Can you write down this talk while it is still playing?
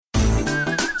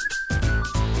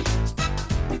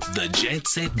The Jet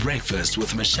Set Breakfast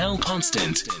with Michelle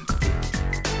Constant.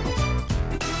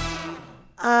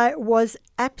 I was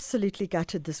absolutely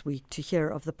gutted this week to hear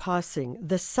of the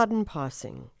sudden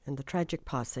passing and the tragic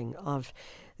passing of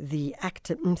the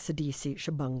actor Mncedisi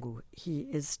Shabangu. He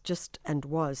is just and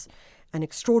was an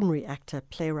extraordinary actor,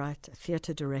 playwright,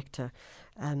 theatre director,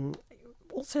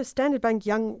 also a Standard Bank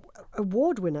Young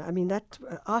Award winner. I mean, that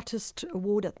artist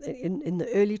award in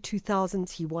the early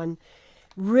 2000s he won.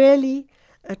 Really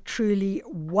a truly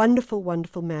wonderful,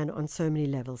 wonderful man on so many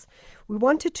levels. We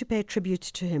wanted to pay tribute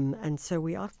to him, and so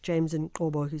we asked James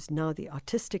Ngcobo, who's now the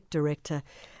artistic director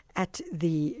at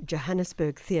the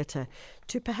Johannesburg Theatre,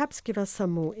 to perhaps give us some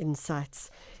more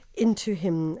insights into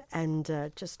him and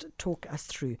just talk us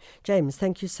through. James,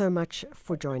 thank you so much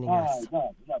for joining us.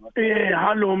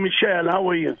 Hello, Michelle. How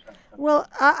are you? Well,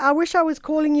 I wish I was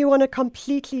calling you on a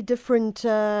completely different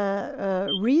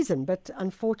reason, but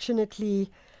unfortunately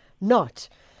not.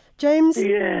 James,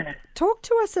 talk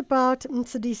to us about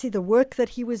Mncedisi, the work that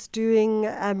he was doing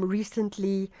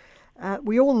recently.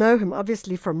 We all know him,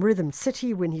 obviously, from Rhythm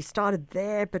City when he started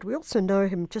there, but we also know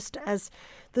him just as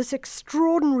this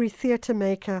extraordinary theatre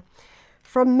maker.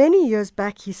 From many years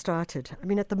back he started, I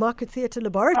mean, at the Market Theatre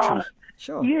Laboratory.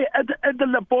 Sure. Yeah, at the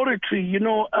laboratory, you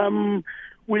know,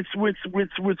 with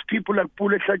people like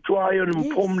Pulesa Chwayo and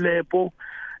Mpomlepo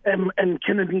and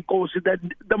Kennedy Nkosi, that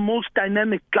the most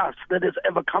dynamic class that has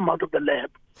ever come out of the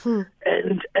lab.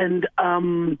 And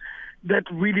that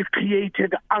really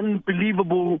created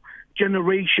unbelievable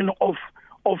generation of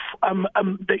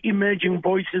the emerging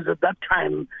voices at that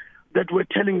time that were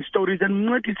telling stories. And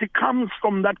Mncedisi comes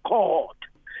from that cohort.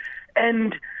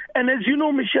 And as you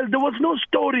know, Michelle, there was no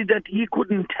story that he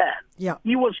couldn't tell. Yeah.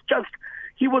 He was just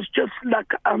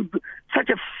like such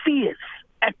a fierce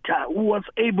actor who was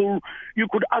able. You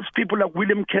could ask people like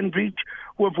William Kendrick,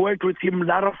 who have worked with him,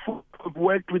 Lara Fu, who have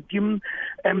worked with him,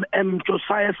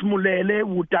 Josiah Smulele,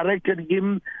 who directed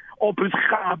him, Opus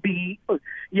Khabi,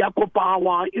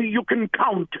 Yakopawa. You can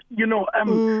count, you know,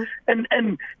 and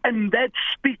that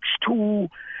speaks to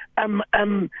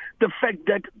the fact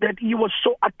that he was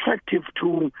so attractive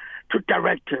to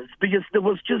directors, because there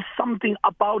was just something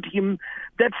about him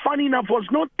that, funny enough, was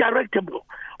not directable.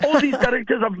 All these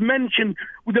directors I've mentioned,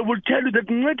 they will tell you that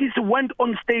Mncedisi went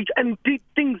on stage and did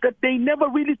things that they never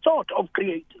really thought of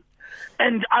creating.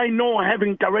 And I know,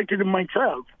 having directed him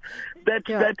myself, that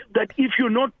if you're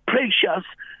not precious,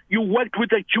 you worked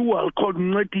with a jewel called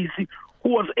Mncedisi, who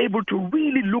was able to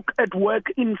really look at work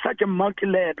in such a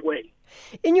multi-layered way.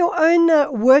 In your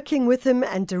own working with him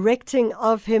and directing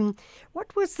of him,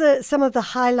 what was some of the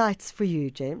highlights for you,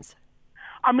 James?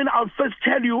 I mean, I'll first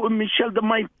tell you, Michelle, that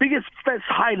my biggest first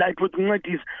highlight with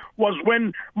Mncedisi was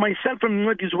when myself and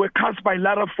Mncedisi were cast by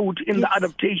Lara Food in the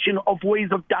adaptation of Ways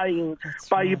of Dying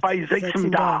by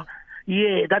Zeksimda.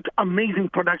 Yeah, that amazing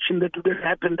production that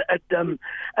happened at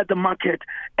the market.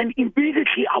 And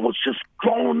immediately I was just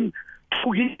drawn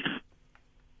to his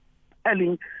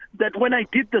telling that when I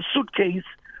did the suitcase,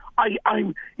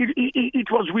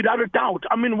 it was without a doubt.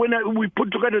 I mean, when we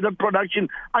put together that production,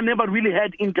 I never really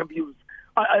had interviews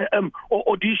or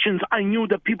auditions. I knew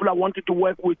the people I wanted to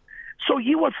work with. So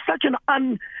he was such a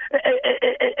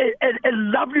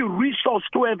lovely resource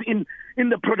to have in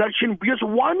the production, because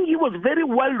one, he was very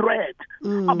well read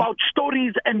about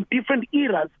stories and different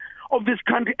eras of this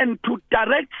country, and to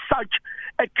direct such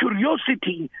a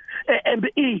curiosity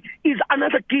is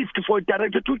another gift for a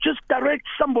director, to just direct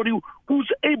somebody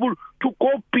who's able to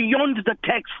go beyond the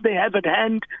text they have at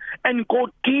hand and go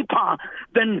deeper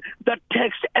than that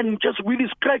text and just really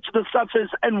scratch the surface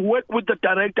and work with the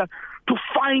director to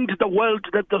find the world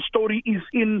that the story is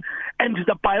in and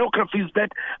the biographies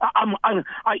that are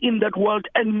in that world.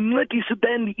 And Mncedisi,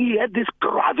 then he had this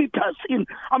gravitas in.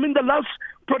 I mean, the last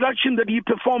production that he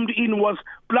performed in was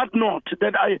Blood Knot,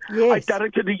 that I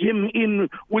directed him in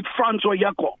with Francois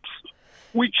Jacobs,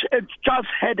 which just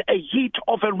had a hit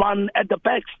of a run at the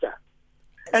Baxter.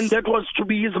 And that was to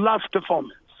be his last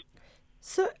performance.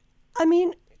 So, I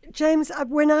mean, James,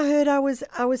 when I heard, I was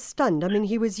stunned. I mean,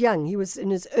 he was young. He was in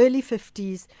his early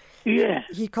 50s. Yeah.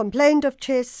 He complained of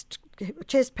chest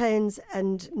pains,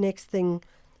 and next thing,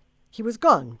 he was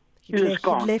gone. He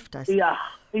left us.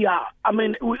 Yeah. I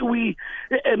mean, we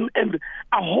and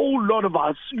a whole lot of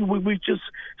us, we just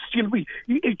still,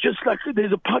 it's just like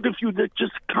there's a part of you that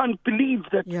just can't believe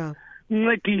that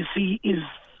Mncedisi is,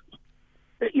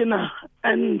 you know,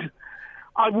 and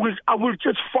I will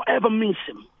just forever miss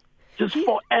him.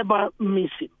 Forever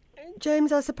miss him.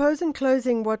 James, I suppose in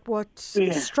closing, what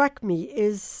struck me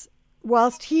is,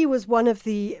 whilst he was one of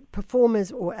the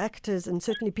performers or actors and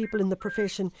certainly people in the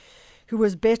profession who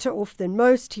was better off than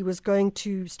most. He was going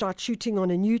to start shooting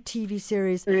on a new TV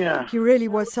series. Yeah. He really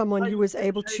was someone who was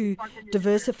able to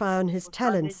diversify on his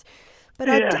talents. But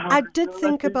I did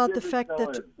think about the fact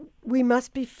that we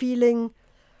must be feeling,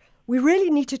 we really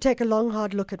need to take a long,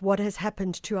 hard look at what has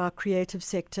happened to our creative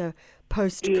sector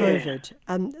post-COVID.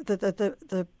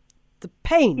 The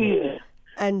pain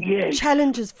and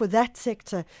challenges for that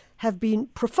sector have been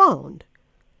profound.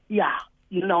 Yeah,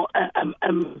 you know,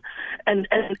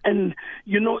 and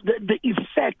you know the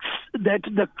effects that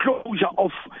the closure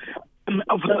of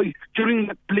during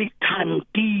the bleak time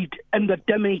did and the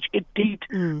damage it did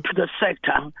to the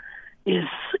sector is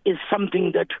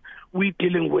something that we're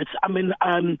dealing with. I mean,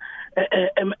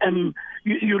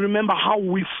 you remember how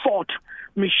we fought,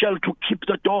 Michelle, to keep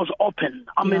the doors open.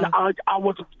 I mean, I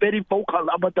was very vocal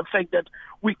about the fact that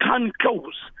we can't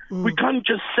close. We can't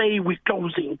just say we're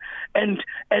closing. And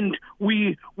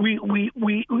we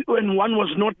and one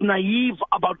was not naive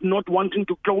about not wanting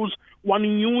to close. One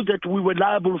knew that we were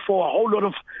liable for a whole lot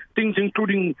of things,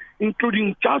 including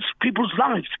just people's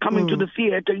lives coming to the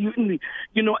theater. You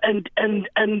know, and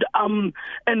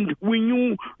we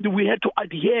knew that we had to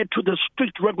adhere to the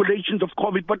strict regulations of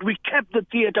COVID, but we kept the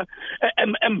theater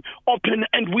open,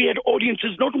 and we had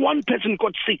audiences. Not one person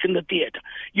got sick in the theater.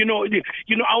 You know, I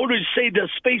always say the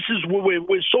spaces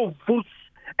were so full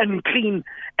and clean,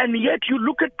 and yet you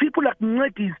look at people like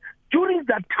Mncedisi. During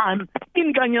that time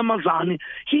in Kanyamazane,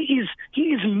 he is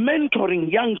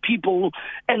mentoring young people,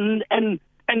 and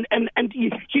he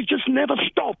just never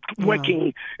stopped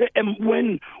working. And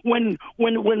when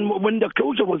the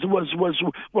closure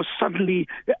was suddenly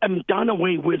done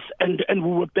away with, and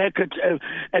we were back at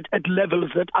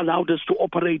levels that allowed us to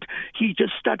operate, he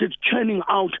just started churning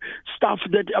out stuff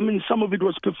that, I mean, some of it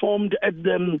was performed at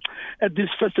this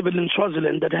festival in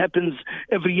Swaziland that happens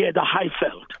every year, the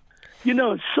Highveld. You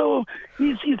know, so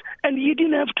and he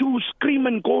didn't have to scream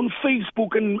and go on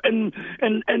Facebook and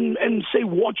say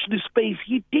watch this space.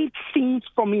 He did things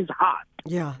from his heart.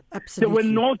 Yeah, absolutely.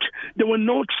 They were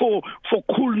not for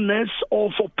coolness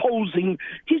or for posing.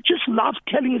 He just loved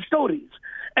telling stories.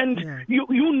 And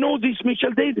you know this,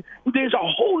 Michelle. There's a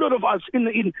whole lot of us in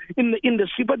the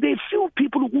industry, but there are few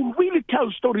people who really tell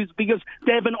stories because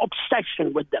they have an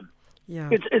obsession with them.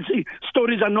 Yeah.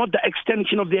 Stories are not the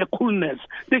extension of their coolness.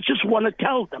 They just want to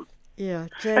tell them. Yeah,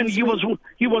 James, and he was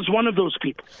one of those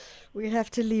people. We have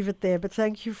to leave it there, but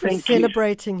thank you for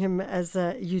celebrating him as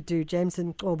you do. James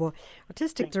Ngcobo,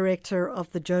 Artistic Director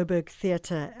of the Joburg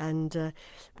Theatre, and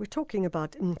we're talking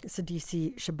about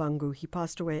Mncedisi Shabangu. He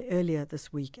passed away earlier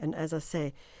this week, and as I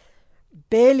say,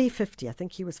 barely 50. I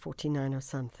think he was 49 or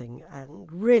something,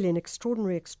 and really an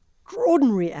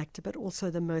extraordinary actor, but also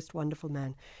the most wonderful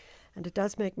man. And it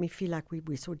does make me feel like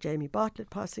we saw Jamie Bartlett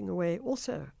passing away,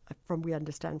 also, we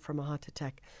understand, from a heart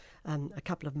attack a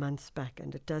couple of months back.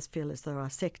 And it does feel as though our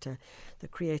sector, the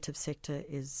creative sector,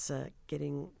 has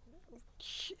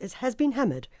been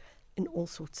hammered in all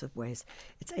sorts of ways.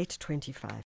 It's 8:25.